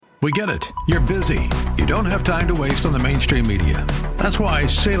We get it. You're busy. You don't have time to waste on the mainstream media. That's why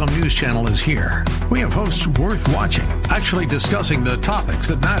Salem News Channel is here. We have hosts worth watching, actually discussing the topics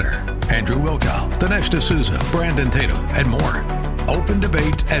that matter. Andrew Wilkow, Dinesh D'Souza, Brandon Tatum, and more. Open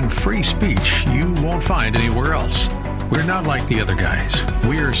debate and free speech you won't find anywhere else. We're not like the other guys.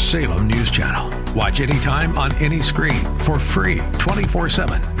 We're Salem News Channel. Watch anytime on any screen for free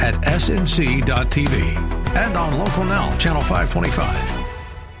 24/7 at snc.tv and on Local Now, Channel 525.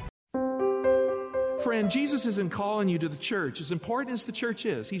 Friend, Jesus isn't calling you to the church. As important as the church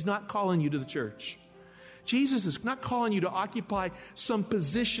is, He's not calling you to the church. Jesus is not calling you to occupy some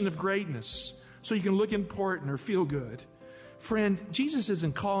position of greatness so you can look important or feel good. Friend, Jesus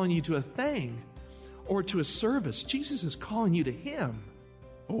isn't calling you to a thing or to a service. Jesus is calling you to Him.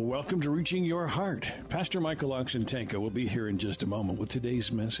 Well, welcome to Reaching Your Heart. Pastor Michael Oxentenko will be here in just a moment with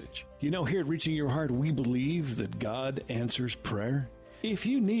today's message. You know, here at Reaching Your Heart, we believe that God answers prayer. If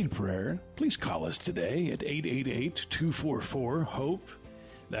you need prayer, please call us today at 888-244-HOPE.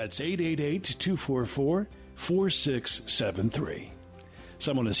 That's 888-244-4673.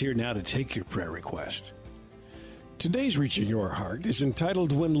 Someone is here now to take your prayer request. Today's Reaching Your Heart is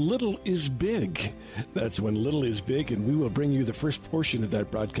entitled When Little is Big. That's When Little is Big, and we will bring you the first portion of that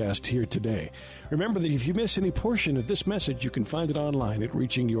broadcast here today. Remember that if you miss any portion of this message, you can find it online at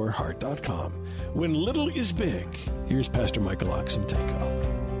reachingyourheart.com. When Little is Big, here's Pastor Michael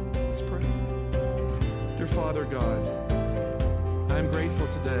Oxentenko. Let's pray. Dear Father God, I'm grateful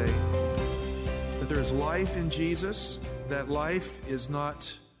today that there is life in Jesus. That life is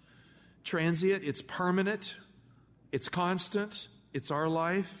not transient, it's permanent. It's constant. It's our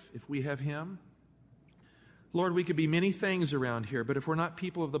life if we have Him. Lord, we could be many things around here, but if we're not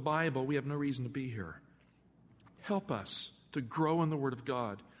people of the Bible, we have no reason to be here. Help us to grow in the Word of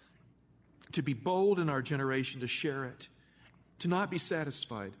God, to be bold in our generation, to share it, to not be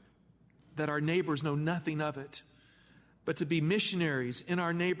satisfied that our neighbors know nothing of it, but to be missionaries in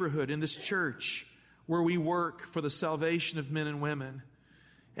our neighborhood, in this church where we work for the salvation of men and women.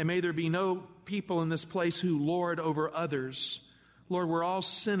 And may there be no people in this place who lord over others. Lord, we're all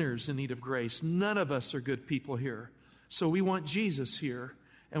sinners in need of grace. None of us are good people here. So we want Jesus here.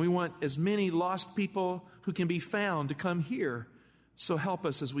 And we want as many lost people who can be found to come here. So help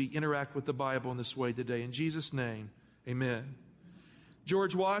us as we interact with the Bible in this way today. In Jesus' name, amen.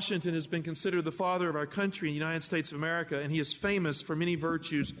 George Washington has been considered the father of our country in the United States of America. And he is famous for many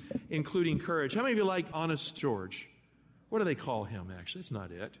virtues, including courage. How many of you like Honest George? What do they call him, actually? It's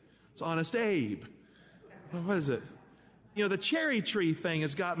not it. It's Honest Abe. What is it? You know, the cherry tree thing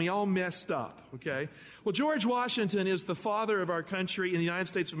has got me all messed up, okay? Well, George Washington is the father of our country in the United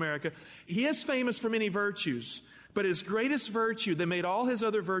States of America. He is famous for many virtues, but his greatest virtue that made all his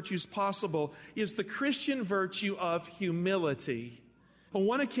other virtues possible is the Christian virtue of humility. On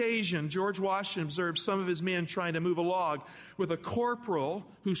one occasion, George Washington observed some of his men trying to move a log with a corporal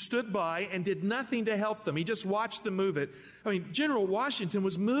who stood by and did nothing to help them. He just watched them move it. I mean, General Washington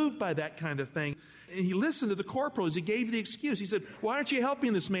was moved by that kind of thing. And he listened to the corporal as he gave the excuse. He said, "Why aren't you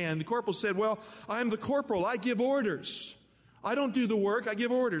helping this man?" The corporal said, "Well, I'm the corporal. I give orders. I don't do the work. I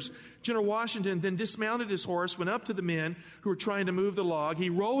give orders." General Washington then dismounted his horse, went up to the men who were trying to move the log. He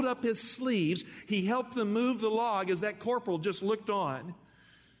rolled up his sleeves. He helped them move the log as that corporal just looked on.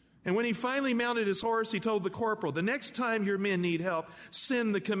 And when he finally mounted his horse, he told the corporal, "The next time your men need help,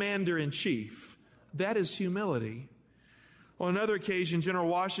 send the commander-in-chief." That is humility. On another occasion, General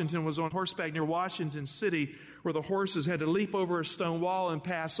Washington was on horseback near Washington City, where the horses had to leap over a stone wall and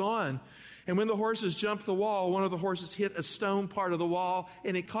pass on. And when the horses jumped the wall, one of the horses hit a stone part of the wall,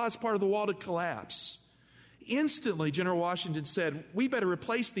 and it caused part of the wall to collapse. Instantly, General Washington said, "We better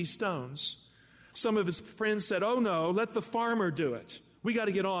replace these stones." Some of his friends said, "Oh no, let the farmer do it. We got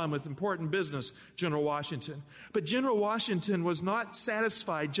to get on with important business, General Washington." But General Washington was not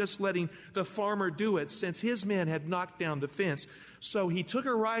satisfied just letting the farmer do it, since his men had knocked down the fence. So he took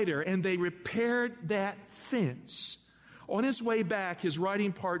a rider and they repaired that fence. On his way back, his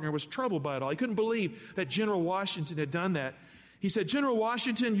riding partner was troubled by it all. He couldn't believe that General Washington had done that. He said, "General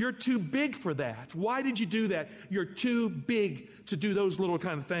Washington, you're too big for that. Why did you do that? You're too big to do those little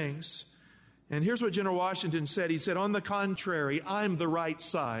kind of things." And here's what General Washington said. He said, "On the contrary, I'm the right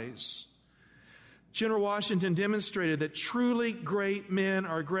size." General Washington demonstrated that truly great men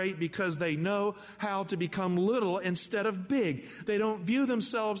are great because they know how to become little instead of big. They don't view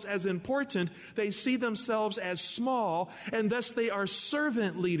themselves as important. They see themselves as small, and thus they are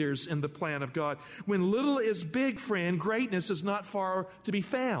servant leaders in the plan of God. When little is big, friend, greatness is not far to be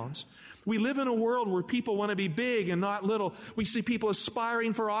found. We live in a world where people want to be big and not little. We see people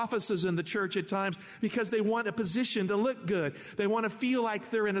aspiring for offices in the church at times because they want a position to look good. They want to feel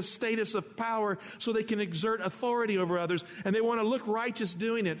like they're in a status of power so they can exert authority over others, and they want to look righteous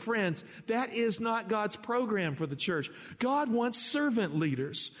doing it. Friends, that is not God's program for the church. God wants servant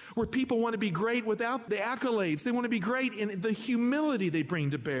leaders where people want to be great without the accolades. They want to be great in the humility they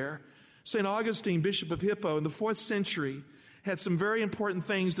bring to bear. St. Augustine, Bishop of Hippo, in the 4th century, had some very important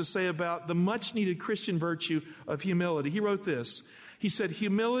things to say about the much-needed Christian virtue of humility. He wrote this. He said,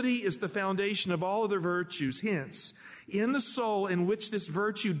 "Humility is the foundation of all other virtues. Hence, in the soul in which this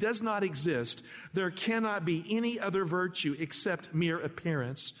virtue does not exist, there cannot be any other virtue except mere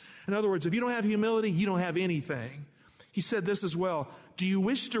appearance." In other words, if you don't have humility, you don't have anything. He said this as well. "Do you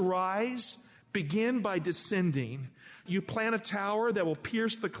wish to rise? Begin by descending. You plant a tower that will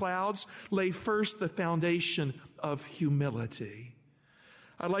pierce the clouds. Lay first the foundation of humility."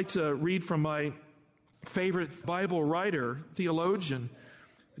 I'd like to read from my favorite Bible writer, theologian,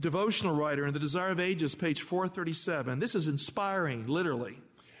 devotional writer in The Desire of Ages, page 437. This is inspiring, literally.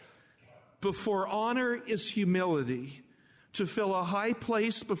 "Before honor is humility. To fill a high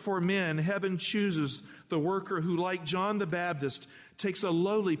place before men, heaven chooses the worker who, like John the Baptist, takes a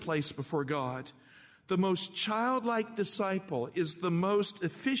lowly place before God. The most childlike disciple is the most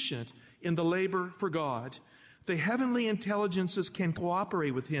efficient in the labor for God. The heavenly intelligences can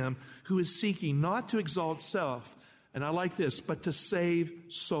cooperate with him who is seeking not to exalt self," and I like this, "but to save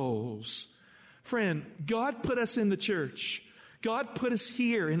souls." Friend, God put us in the church. God put us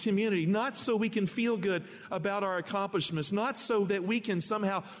here in community, not so we can feel good about our accomplishments, not so that we can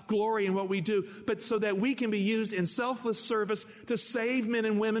somehow glory in what we do, but so that we can be used in selfless service to save men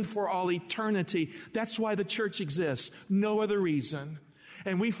and women for all eternity. That's why the church exists. No other reason.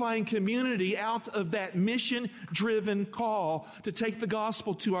 And we find community out of that mission-driven call to take the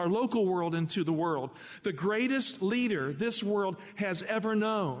gospel to our local world and to the world. The greatest leader this world has ever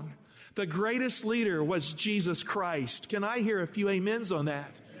known, the greatest leader was Jesus Christ. Can I hear a few amens on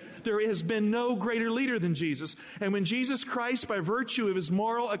that? There has been no greater leader than Jesus. And when Jesus Christ, by virtue of his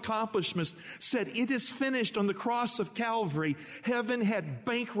moral accomplishments, said, "It is finished" on the cross of Calvary, heaven had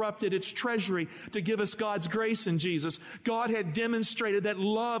bankrupted its treasury to give us God's grace in Jesus. God had demonstrated that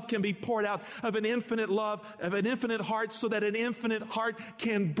love can be poured out of an infinite love, of an infinite heart, so that an infinite heart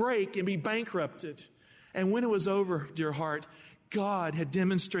can break and be bankrupted. And when it was over, dear heart, God had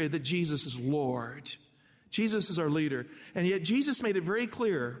demonstrated that Jesus is Lord. Jesus is our leader. And yet Jesus made it very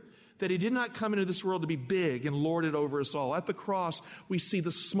clear that he did not come into this world to be big and lord it over us all. At the cross, we see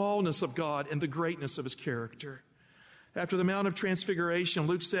the smallness of God and the greatness of his character. After the Mount of Transfiguration,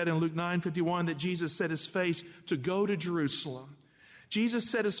 Luke said in Luke 9:51 that Jesus set his face to go to Jerusalem. Jesus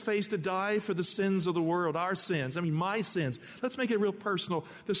set his face to die for the sins of the world, our sins, my sins. Let's make it real personal.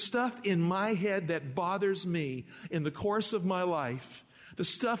 The stuff in my head that bothers me in the course of my life, the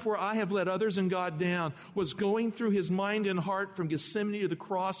stuff where I have let others and God down, was going through his mind and heart from Gethsemane to the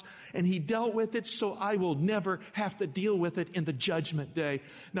cross, and he dealt with it so I will never have to deal with it in the judgment day.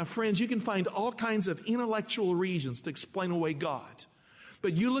 Now, friends, you can find all kinds of intellectual reasons to explain away God,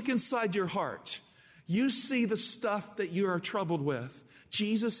 but you look inside your heart, you see the stuff that you are troubled with.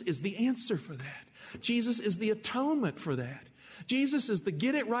 Jesus is the answer for that. Jesus is the atonement for that. Jesus is the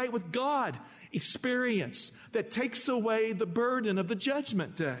get it right with God experience that takes away the burden of the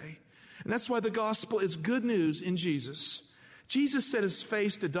judgment day. And that's why the gospel is good news in Jesus. Jesus set his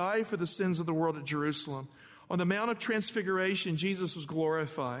face to die for the sins of the world at Jerusalem. On the Mount of Transfiguration, Jesus was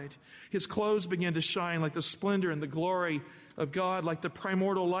glorified. His clothes began to shine like the splendor and the glory of God, like the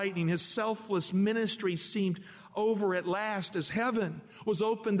primordial lightning. His selfless ministry seemed over at last as heaven was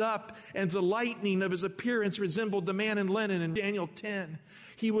opened up and the lightning of his appearance resembled the man in linen in Daniel 10.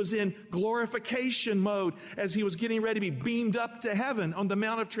 He was in glorification mode as he was getting ready to be beamed up to heaven on the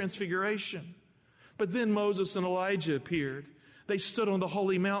Mount of Transfiguration. But then Moses and Elijah appeared. They stood on the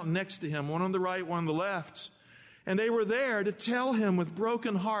holy mountain next to him, one on the right, one on the left. And they were there to tell him with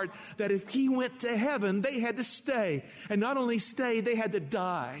broken heart that if he went to heaven, they had to stay. And not only stay, they had to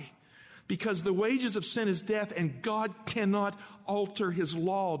die. Because the wages of sin is death, and God cannot alter his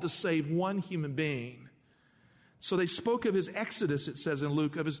law to save one human being. So they spoke of his exodus, it says in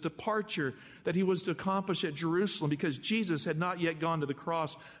Luke, of his departure that he was to accomplish at Jerusalem, because Jesus had not yet gone to the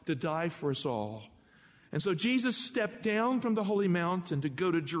cross to die for us all. And so Jesus stepped down from the holy mountain to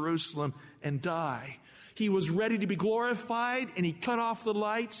go to Jerusalem and die. He was ready to be glorified, and he cut off the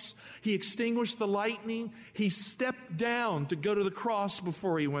lights. He extinguished the lightning. He stepped down to go to the cross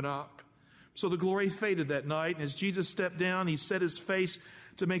before he went up. So the glory faded that night, and as Jesus stepped down, he set his face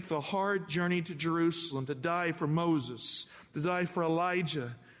to make the hard journey to Jerusalem, to die for Moses, to die for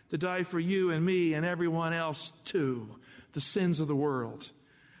Elijah, to die for you and me and everyone else too, the sins of the world.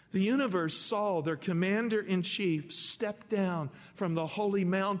 The universe saw their commander-in-chief step down from the holy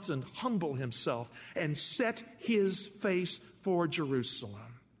mountain, humble himself, and set his face for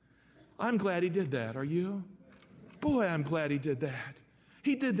Jerusalem. I'm glad he did that. Are you? Boy, I'm glad he did that.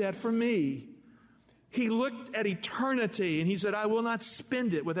 He did that for me. He looked at eternity and he said, I will not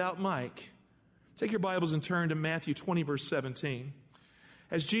spend it without Mike. Take your Bibles and turn to Matthew 20, verse 17.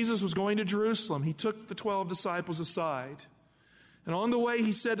 As Jesus was going to Jerusalem, he took the 12 disciples aside. And on the way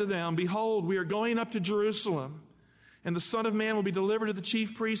he said to them, behold, we are going up to Jerusalem, and the Son of Man will be delivered to the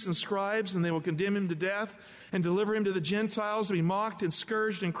chief priests and scribes, and they will condemn him to death and deliver him to the Gentiles to be mocked and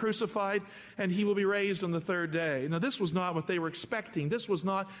scourged and crucified, and he will be raised on the third day. Now, this was not what they were expecting. This was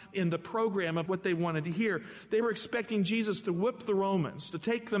not in the program of what they wanted to hear. They were expecting Jesus to whip the Romans, to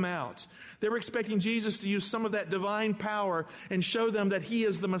take them out. They were expecting Jesus to use some of that divine power and show them that he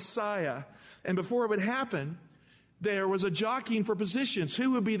is the Messiah. And before it would happen, there was a jockeying for positions.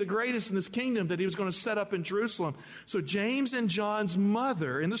 Who would be the greatest in this kingdom that he was going to set up in Jerusalem? So James and John's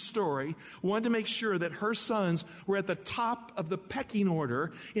mother in the story wanted to make sure that her sons were at the top of the pecking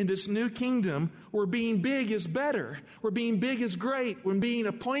order in this new kingdom where being big is better, where being big is great, when being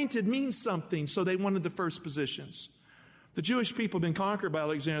appointed means something. So they wanted the first positions. The Jewish people had been conquered by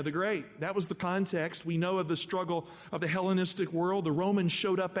Alexander the Great. That was the context. We know of the struggle of the Hellenistic world. The Romans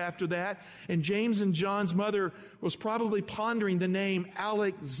showed up after that. And James and John's mother was probably pondering the name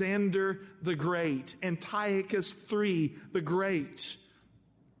Alexander the Great, Antiochus III the Great,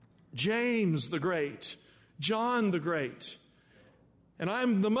 James the Great, John the Great. And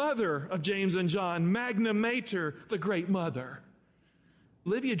I'm the mother of James and John, Magna Mater, the Great Mother.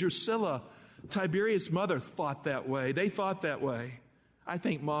 Livia Drusilla, Tiberius' mother, thought that way. They thought that way. I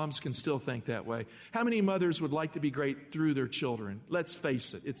think moms can still think that way. How many mothers would like to be great through their children? Let's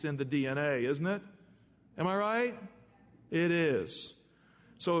face it. It's in the DNA, isn't it? Am I right? It is.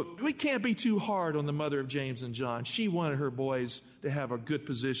 So we can't be too hard on the mother of James and John. She wanted her boys to have a good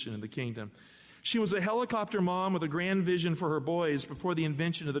position in the kingdom. She was a helicopter mom with a grand vision for her boys before the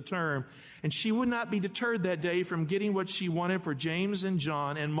invention of the term. And she would not be deterred that day from getting what she wanted for James and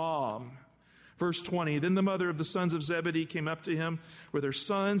John and Mom. Verse 20, then the mother of the sons of Zebedee came up to him with her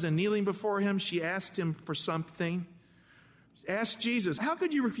sons, and kneeling before him, she asked him for something. Asked Jesus, how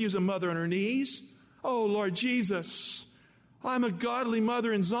could you refuse a mother on her knees? Oh, Lord Jesus, I'm a godly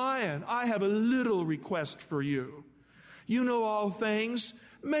mother in Zion. I have a little request for you. You know all things.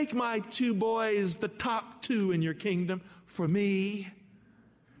 Make my two boys the top two in your kingdom for me.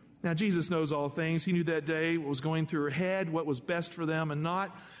 Now, Jesus knows all things. He knew that day what was going through her head, what was best for them and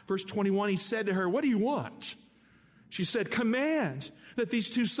not. Verse 21, he said to her, what do you want? She said, command that these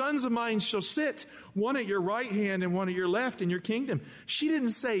two sons of mine shall sit, one at your right hand and one at your left in your kingdom. She didn't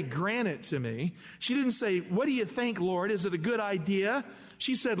say, grant it to me. She didn't say, what do you think, Lord? Is it a good idea?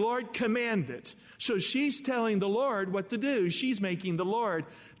 She said, Lord, command it. So she's telling the Lord what to do. She's making the Lord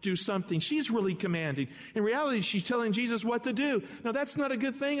do something. She's really commanding. In reality, she's telling Jesus what to do. Now, that's not a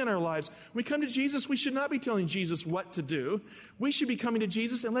good thing in our lives. When we come to Jesus, we should not be telling Jesus what to do. We should be coming to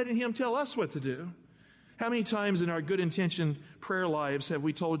Jesus and letting him tell us what to do. How many times in our good intentioned prayer lives have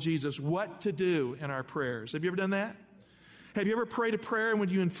we told Jesus what to do in our prayers? Have you ever done that? Have you ever prayed a prayer and would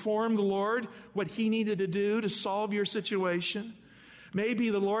you inform the Lord what he needed to do to solve your situation?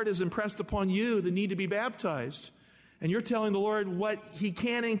 Maybe the Lord has impressed upon you the need to be baptized, and you're telling the Lord what he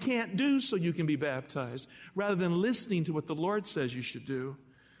can and can't do so you can be baptized, rather than listening to what the Lord says you should do.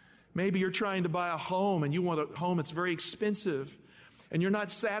 Maybe you're trying to buy a home and you want a home that's very expensive, and you're not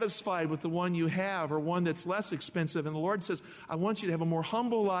satisfied with the one you have or one that's less expensive. And the Lord says, I want you to have a more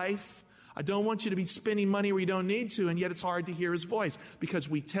humble life. I don't want you to be spending money where you don't need to, and yet it's hard to hear his voice because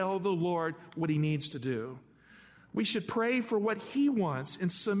we tell the Lord what he needs to do. We should pray for what he wants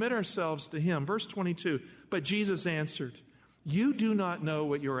and submit ourselves to him. Verse 22, but Jesus answered, you do not know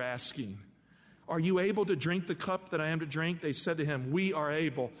what you're asking. Are you able to drink the cup that I am to drink? They said to him, we are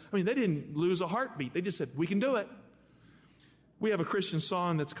able. I mean, they didn't lose a heartbeat. They just said, we can do it. We have a Christian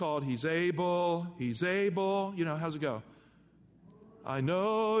song that's called, He's Able, He's Able. You know, how's it go? I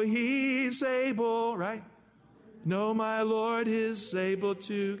know He's able, right? No, my Lord is able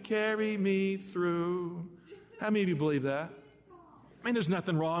to carry me through. How many of you believe that? I mean, there's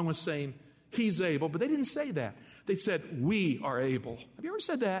nothing wrong with saying He's able, but they didn't say that. They said, we are able. Have you ever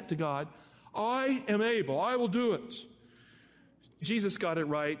said that to God? I am able. I will do it. Jesus got it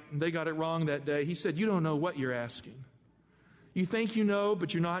right, and they got it wrong that day. He said, you don't know what you're asking. You think you know,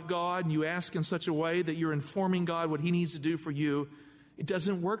 but you're not God, and you ask in such a way that you're informing God what he needs to do for you. It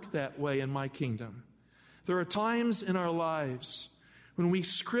doesn't work that way in my kingdom. There are times in our lives when we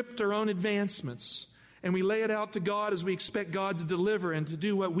script our own advancements and we lay it out to God as we expect God to deliver and to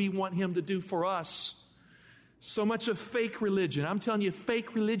do what we want Him to do for us. So much of fake religion. I'm telling you,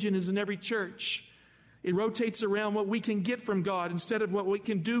 fake religion is in every church. It rotates around what we can get from God instead of what we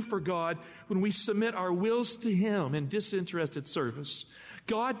can do for God when we submit our wills to Him in disinterested service.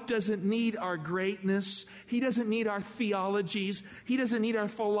 God doesn't need our greatness. He doesn't need our theologies. He doesn't need our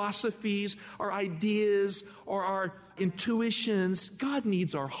philosophies, our ideas, or our intuitions. God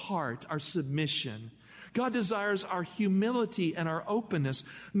needs our heart, our submission. God desires our humility and our openness.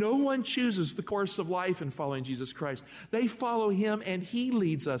 No one chooses the course of life in following Jesus Christ. They follow Him and He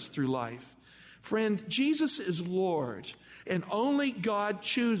leads us through life. Friend, Jesus is Lord, and only God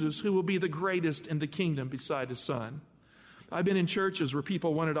chooses who will be the greatest in the kingdom beside His Son. I've been in churches where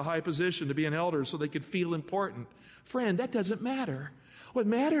people wanted a high position to be an elder so they could feel important. Friend, that doesn't matter. What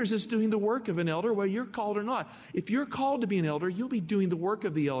matters is doing the work of an elder, whether you're called or not. If you're called to be an elder, you'll be doing the work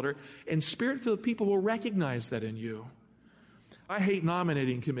of the elder, and Spirit-filled people will recognize that in you. I hate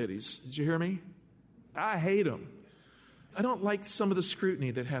nominating committees. Did you hear me? I hate them. I don't like some of the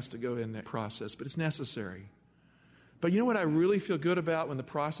scrutiny that has to go in that process, but it's necessary. But you know what I really feel good about when the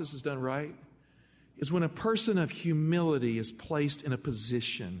process is done right? Is when a person of humility is placed in a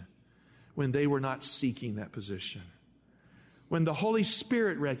position when they were not seeking that position. When the Holy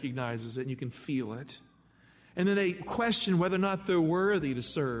Spirit recognizes it and you can feel it. And then they question whether or not they're worthy to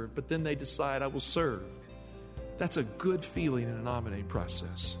serve, but then they decide, I will serve. That's a good feeling in a nominating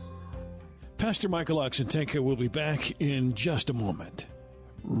process. Pastor Michael Oxentenko will be back in just a moment.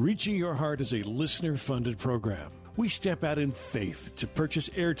 Reaching Your Heart is a listener-funded program. We step out in faith to purchase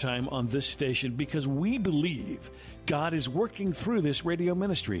airtime on this station because we believe God is working through this radio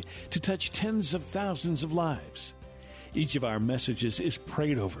ministry to touch tens of thousands of lives. Each of our messages is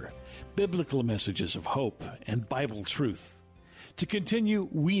prayed over, biblical messages of hope and Bible truth. To continue,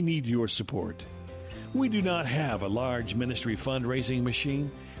 we need your support. We do not have a large ministry fundraising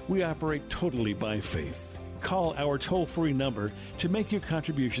machine. We operate totally by faith. Call our toll-free number to make your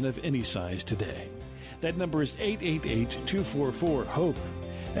contribution of any size today. That number is 888-244-HOPE.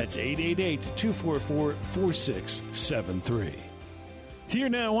 That's 888-244-4673. Here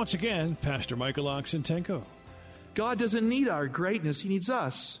now, once again, Pastor Michael Oxentenko. God doesn't need our greatness. He needs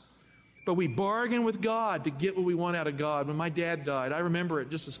us. But we bargain with God to get what we want out of God. When my dad died, I remember it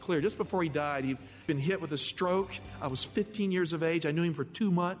just as clear. Just before he died, he'd been hit with a stroke. I was 15 years of age. I knew him for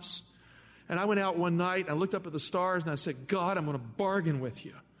 2 months. And I went out one night, and I looked up at the stars, and I said, God, I'm going to bargain with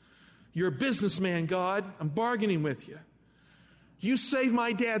you. You're a businessman, God. I'm bargaining with you. You saved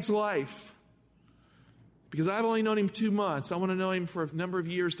my dad's life. Because I've only known him 2 months. I want to know him for a number of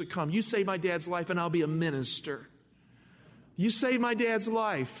years to come. You saved my dad's life, and I'll be a minister. You saved my dad's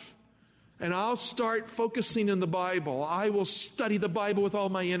life, and I'll start focusing in the Bible. I will study the Bible with all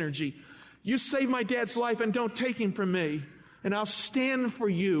my energy. You saved my dad's life, and don't take him from me, and I'll stand for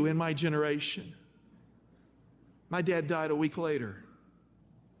you in my generation. My dad died a week later.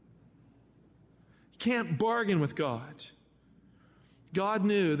 You can't bargain with God. God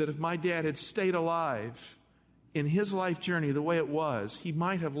knew that if my dad had stayed alive in his life journey the way it was, he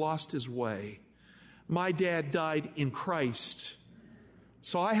might have lost his way. My dad died in Christ.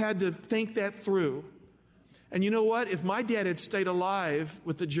 So I had to think that through. And you know what? If my dad had stayed alive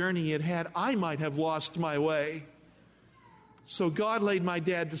with the journey he had had, I might have lost my way. So God laid my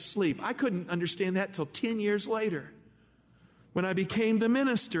dad to sleep. I couldn't understand that till 10 years later. When I became the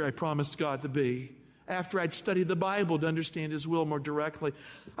minister I promised God to be, after I'd studied the Bible to understand His will more directly.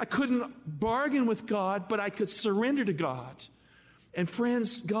 I couldn't bargain with God, but I could surrender to God. And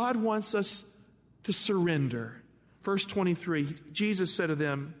friends, God wants us to surrender. Verse 23, Jesus said to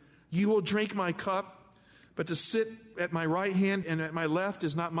them, you will drink my cup, but to sit at my right hand and at my left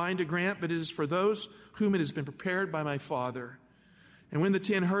is not mine to grant, but it is for those whom it has been prepared by my Father. And when the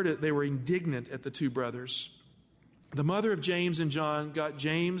 10 heard it, they were indignant at the 2 brothers. The mother of James and John got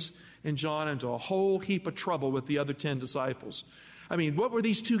James and John into a whole heap of trouble with the other 10 disciples. I mean, what were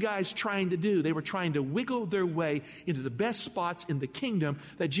these 2 guys trying to do? They were trying to wiggle their way into the best spots in the kingdom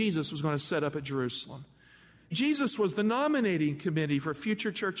that Jesus was going to set up at Jerusalem. Jesus was the nominating committee for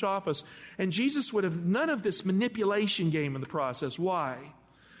future church office, and Jesus would have none of this manipulation game in the process. Why?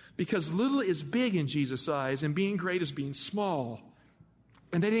 Because little is big in Jesus' eyes, and being great is being small.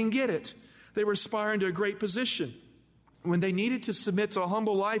 And they didn't get it. They were aspiring to a great position when they needed to submit to a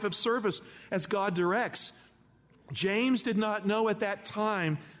humble life of service as God directs. James did not know at that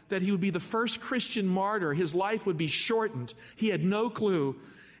time that he would be the first Christian martyr. His life would be shortened. He had no clue.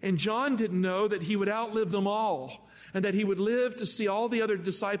 And John didn't know that he would outlive them all, and that he would live to see all the other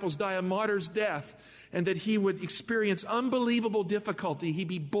disciples die a martyr's death, and that he would experience unbelievable difficulty. He'd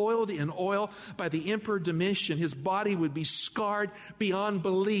be boiled in oil by the Emperor Domitian. His body would be scarred beyond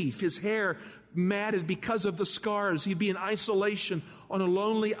belief. His hair matted because of the scars. He'd be in isolation on a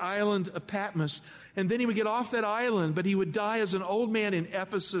lonely island of Patmos. And then he would get off that island, but he would die as an old man in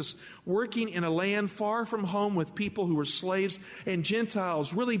Ephesus, working in a land far from home with people who were slaves and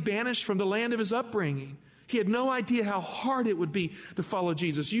Gentiles, really banished from the land of his upbringing. He had no idea how hard it would be to follow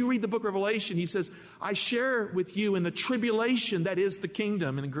Jesus. You read the book of Revelation, he says, I share with you in the tribulation that is the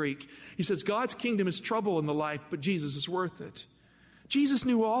kingdom in Greek. He says, God's kingdom is trouble in the life, but Jesus is worth it. Jesus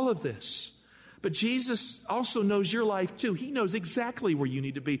knew all of this. But Jesus also knows your life too. He knows exactly where you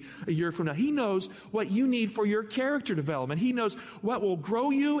need to be a year from now. He knows what you need for your character development. He knows what will grow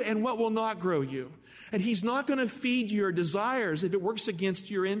you and what will not grow you. And He's not going to feed your desires if it works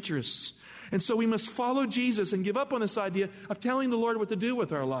against your interests. And so we must follow Jesus and give up on this idea of telling the Lord what to do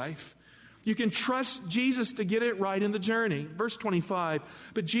with our life. You can trust Jesus to get it right in the journey. Verse 25,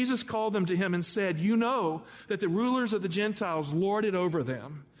 but Jesus called them to Him and said, you know that the rulers of the Gentiles lord it over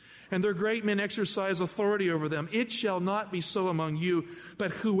them, and their great men exercise authority over them. It shall not be so among you,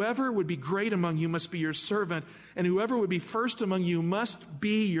 but whoever would be great among you must be your servant, and whoever would be first among you must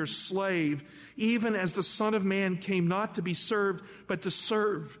be your slave, even as the Son of Man came not to be served, but to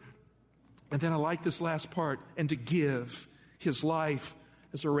serve. And then I like this last part, and to give His life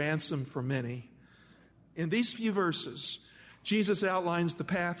as a ransom for many. In these few verses, Jesus outlines the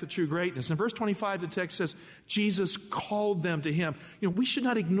path to true greatness. In verse 25, the text says, Jesus called them to Him. We should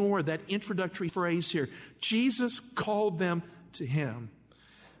not ignore that introductory phrase here. Jesus called them to Him.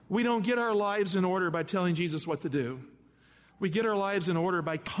 We don't get our lives in order by telling Jesus what to do. We get our lives in order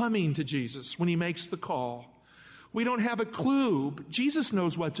by coming to Jesus when He makes the call. We don't have a clue. Jesus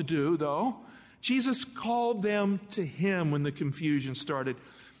knows what to do, though. Jesus called them to Him when the confusion started.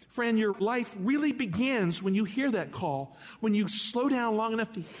 Friend, your life really begins when you hear that call, when you slow down long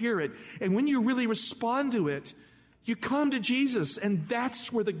enough to hear it, and when you really respond to it, you come to Jesus, and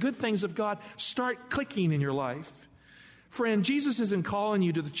that's where the good things of God start clicking in your life. Friend, Jesus isn't calling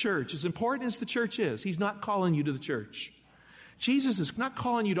you to the church. As important as the church is, He's not calling you to the church. Jesus is not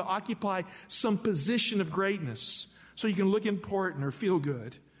calling you to occupy some position of greatness so you can look important or feel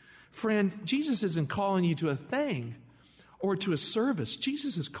good. Friend, Jesus isn't calling you to a thing or to a service.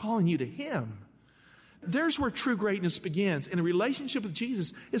 Jesus is calling you to Him. There's where true greatness begins. And a relationship with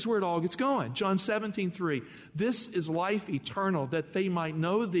Jesus is where it all gets going. John 17:3. This is life eternal, that they might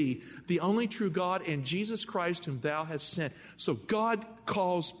know Thee, the only true God, and Jesus Christ whom Thou hast sent. So God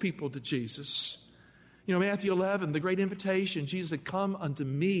calls people to Jesus. Matthew 11, the great invitation, Jesus said, come unto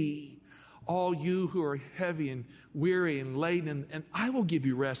me, all you who are heavy and weary and laden, and I will give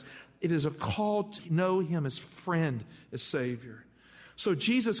you rest. It is a call to know Him as friend, as Savior. So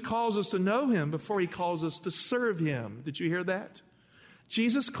Jesus calls us to know Him before He calls us to serve Him. Did you hear that?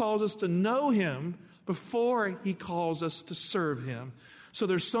 Jesus calls us to know Him before He calls us to serve Him. So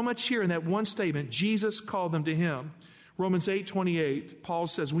there's so much here in that one statement. Jesus called them to Him. Romans 8:28, Paul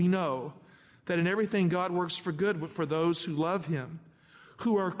says, we know that in everything God works for good for those who love Him,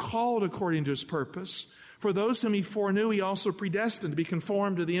 who are called according to His purpose. For those whom He foreknew, He also predestined to be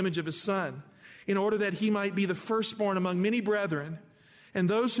conformed to the image of His Son, in order that He might be the firstborn among many brethren. And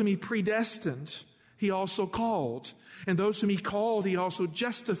those whom He predestined, He also called. And those whom He called, He also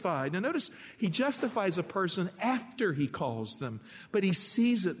justified. Now notice, He justifies a person after He calls them, but He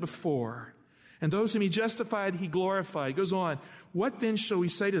sees it before. And those whom He justified, He glorified. It goes on. What then shall we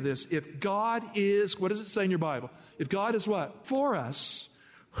say to this? If God is, what does it say in your Bible? If God is what? For us,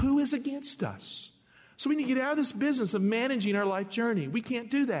 who is against us? So we need to get out of this business of managing our life journey. We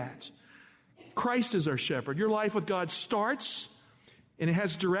can't do that. Christ is our shepherd. Your life with God starts, and it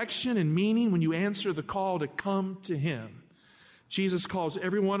has direction and meaning when you answer the call to come to Him. Jesus calls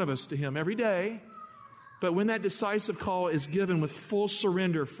every one of us to Him every day. But when that decisive call is given with full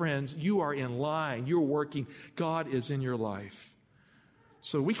surrender, friends, you are in line. You're working. God is in your life.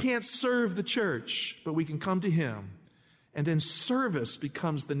 So we can't serve the church, but we can come to Him. And then service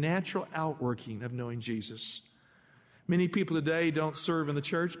becomes the natural outworking of knowing Jesus. Many people today don't serve in the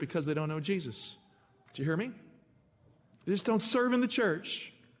church because they don't know Jesus. Did you hear me? They just don't serve in the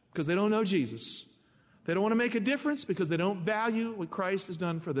church because they don't know Jesus. They don't want to make a difference because they don't value what Christ has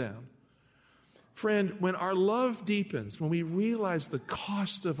done for them. Friend, when our love deepens, when we realize the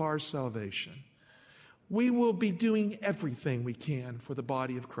cost of our salvation, we will be doing everything we can for the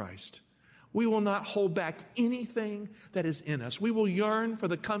body of Christ. We will not hold back anything that is in us. We will yearn for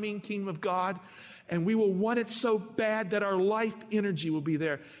the coming kingdom of God, and we will want it so bad that our life energy will be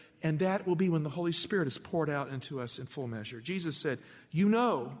there. And that will be when the Holy Spirit is poured out into us in full measure. Jesus said, you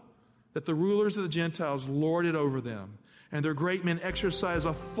know that the rulers of the Gentiles lord it over them, and their great men exercise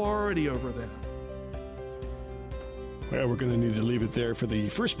authority over them. Well, we're going to need to leave it there for the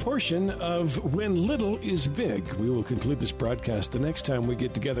first portion of When Little is Big. We will conclude this broadcast the next time we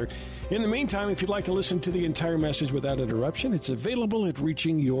get together. In the meantime, if you'd like to listen to the entire message without interruption, it's available at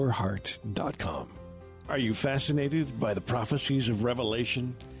reachingyourheart.com. Are you fascinated by the prophecies of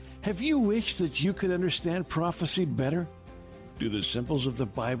Revelation? Have you wished that you could understand prophecy better? Do the symbols of the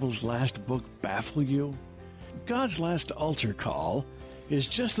Bible's last book baffle you? God's Last Altar Call is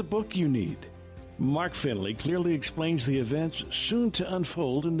just the book you need. Mark Finley clearly explains the events soon to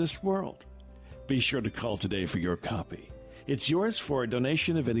unfold in this world. Be sure to call today for your copy. It's yours for a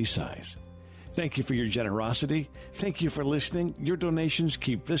donation of any size. Thank you for your generosity. Thank you for listening. Your donations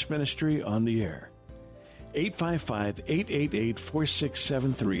keep this ministry on the air.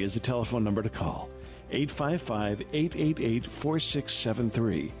 855-888-4673 is the telephone number to call.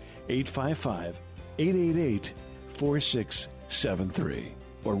 855-888-4673. 855-888-4673.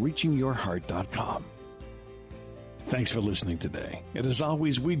 Or reachingyourheart.com. Thanks for listening today. And as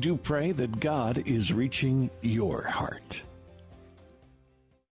always, we do pray that God is reaching your heart.